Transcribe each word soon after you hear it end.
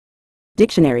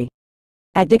Dictionary.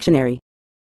 At dictionary.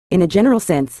 In a general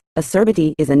sense,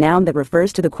 acerbity is a noun that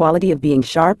refers to the quality of being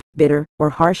sharp, bitter,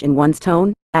 or harsh in one's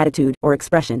tone, attitude, or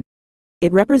expression.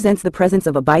 It represents the presence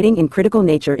of a biting and critical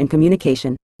nature in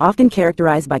communication, often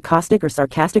characterized by caustic or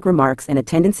sarcastic remarks and a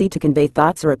tendency to convey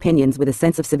thoughts or opinions with a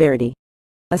sense of severity.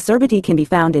 Acerbity can be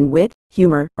found in wit,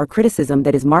 humor, or criticism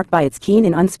that is marked by its keen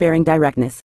and unsparing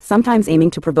directness, sometimes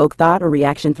aiming to provoke thought or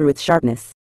reaction through its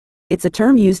sharpness. It's a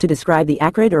term used to describe the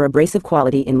acrid or abrasive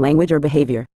quality in language or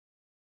behavior.